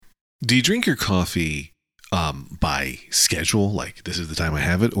Do you drink your coffee by schedule, like this is the time I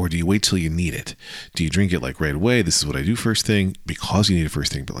have it, or do you wait till you need it? Do you drink it like right away? This is what I do first thing because you need it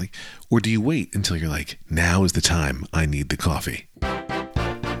first thing, but like, or do you wait until you're like, now is the time I need the coffee?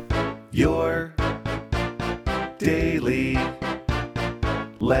 Your Daily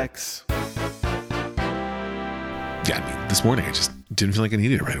Lex. Yeah, I mean, this morning I just didn't feel like I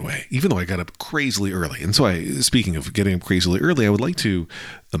needed it right away, even though I got up crazily early. And so speaking of getting up crazily early, I would like to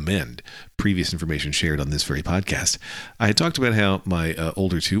amend previous information shared on this very podcast. I had talked about how my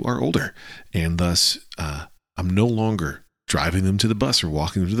older two are older, and thus I'm no longer driving them to the bus or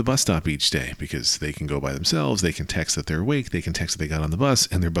walking them to the bus stop each day because they can go by themselves. They can text that they're awake. They can text that they got on the bus,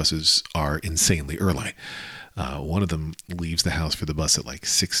 and their buses are insanely early. One of them leaves the house for the bus at like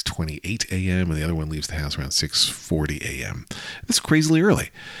 6:28 a.m. and the other one leaves the house around 6:40 a.m. That's crazily early.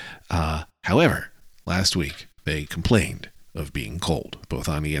 However, last week they complained of being cold. Both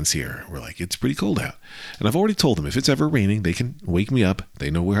Ani and Sierra were like, it's pretty cold out. And I've already told them if it's ever raining, they can wake me up. They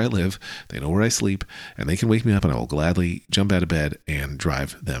know where I live. They know where I sleep. And they can wake me up and I will gladly jump out of bed and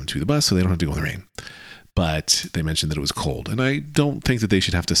drive them to the bus so they don't have to go in the rain. But they mentioned that it was cold, and I don't think that they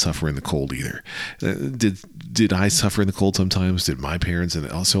should have to suffer in the cold either. Did I suffer in the cold sometimes? Did my parents? And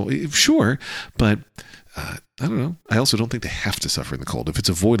also, sure, but I don't know. I also don't think they have to suffer in the cold. If it's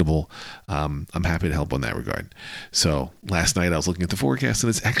avoidable, I'm happy to help on that regard. So last night I was looking at the forecast, and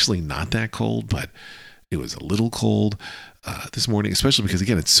it's actually not that cold, but it was a little cold this morning, especially because,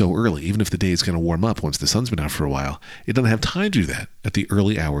 again, it's so early. Even if the day is going to warm up once the sun's been out for a while, it doesn't have time to do that at the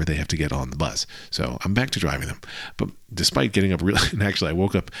early hour they have to get on the bus. So I'm back to driving them. But despite getting up really, and actually I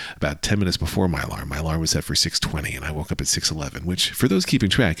woke up about 10 minutes before my alarm. My alarm was set for 6:20, and I woke up at 6:11, which for those keeping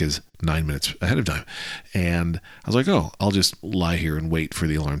track is 9 minutes ahead of time. And I was like, oh, I'll just lie here and wait for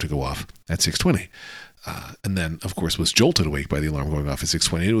the alarm to go off at 6:20. And then, of course, was jolted awake by the alarm going off at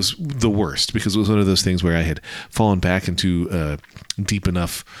 6:20. It was the worst because it was one of those things where I had fallen back into a deep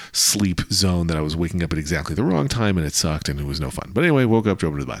enough sleep zone that I was waking up at exactly the wrong time, and it sucked, and it was no fun. But anyway, woke up,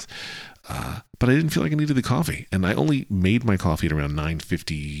 drove to the bus. But I didn't feel like I needed the coffee. And I only made my coffee at around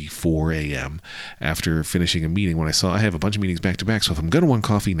 9:54 a.m. after finishing a meeting when I saw I have a bunch of meetings back to back. So if I'm going to want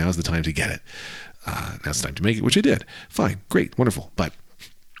coffee, now's the time to get it. Now's the time to make it, which I did. Fine, great, wonderful. But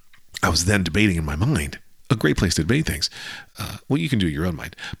I was then debating in my mind, a great place to debate things. Well, you can do your own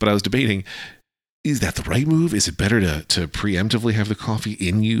mind. But I was debating, is that the right move? Is it better to preemptively have the coffee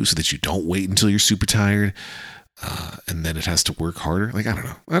in you so that you don't wait until you're super tired? And then it has to work harder. Like, I don't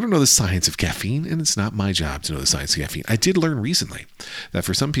know. I don't know the science of caffeine, and it's not my job to know the science of caffeine. I did learn recently that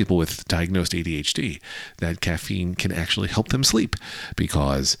for some people with diagnosed ADHD, that caffeine can actually help them sleep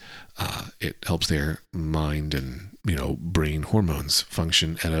because it helps their mind and brain hormones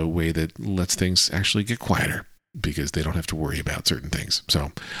function in a way that lets things actually get quieter because they don't have to worry about certain things.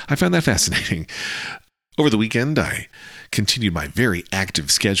 So I found that fascinating. Over the weekend, I continued my very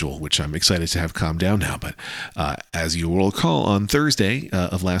active schedule, which I'm excited to have calmed down now. But as you will recall, on Thursday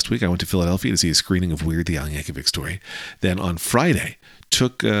of last week, I went to Philadelphia to see a screening of Weird, the Al Yankovic Story. Then on Friday,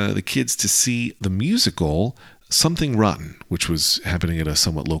 took the kids to see the musical Something Rotten, which was happening at a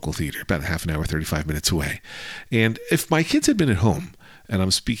somewhat local theater, about a half an hour, 35 minutes away. And if my kids had been at home, and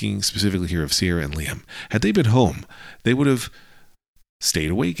I'm speaking specifically here of Sierra and Liam, had they been home, they would have stayed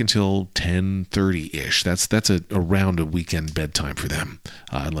awake until 10:30-ish. That's around a weekend bedtime for them,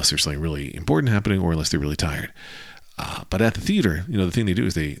 unless there's something really important happening or unless they're really tired. But at the theater, the thing they do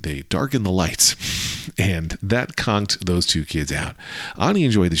is they darken the lights, and that conked those two kids out. Ani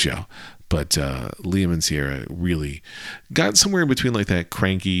enjoyed the show, but Liam and Sierra really got somewhere in between like that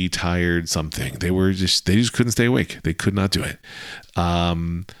cranky, tired something. They just couldn't stay awake. They could not do it.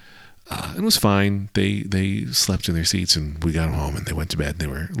 It was fine. They slept in their seats and we got them home and they went to bed and they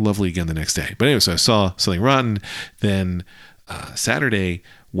were lovely again the next day. But anyway, so I saw Something Rotten. Then Saturday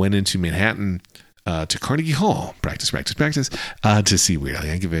went into Manhattan to Carnegie Hall, practice, to see Weird Al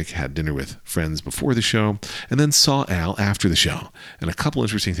Yankovic, had dinner with friends before the show, and then saw Al after the show. And a couple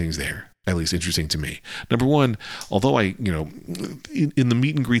interesting things there, at least interesting to me. Number one, although I, in the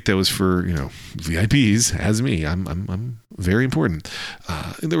meet and greet that was for, VIPs, as me, I'm very important.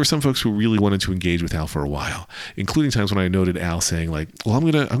 And there were some folks who really wanted to engage with Al for a while, including times when I noted Al saying like, well, I'm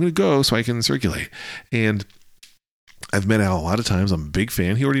gonna go so I can circulate. And I've met Al a lot of times. I'm a big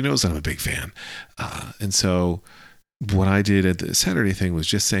fan. He already knows that I'm a big fan. And so what I did at the Saturday thing was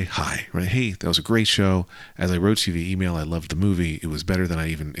just say hi, right? Hey, that was a great show. As I wrote to you via email, I loved the movie. It was better than I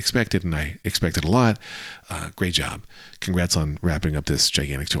even expected, and I expected a lot. Great job. Congrats on wrapping up this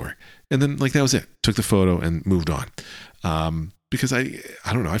gigantic tour. And then, that was it. Took the photo and moved on. because I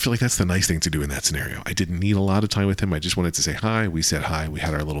don't know. I feel like that's the nice thing to do in that scenario. I didn't need a lot of time with him. I just wanted to say hi. We said hi. We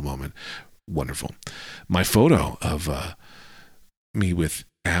had our little moment. Wonderful. My photo of me with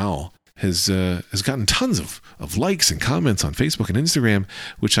Al has gotten tons of likes and comments on Facebook and Instagram,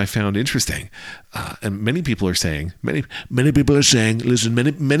 which I found interesting. And many people are saying, many people are saying, listen,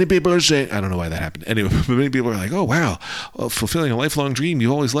 many people are saying, I don't know why that happened. Anyway, but many people are like, oh, wow, fulfilling a lifelong dream.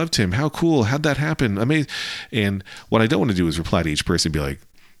 You always loved him. How cool. How'd that happen? Amazing. And what I don't want to do is reply to each person and be like,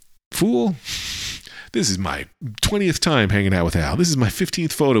 fool. This is my 20th time hanging out with Al. This is my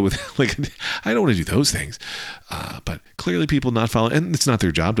 15th photo with, like, I don't want to do those things. But clearly people not following, and it's not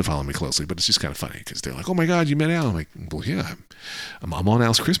their job to follow me closely, but it's just kind of funny because they're like, oh my God, you met Al. I'm like, well, yeah, I'm on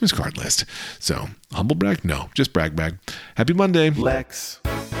Al's Christmas card list. So humble brag? No, just brag. Happy Monday. Lex.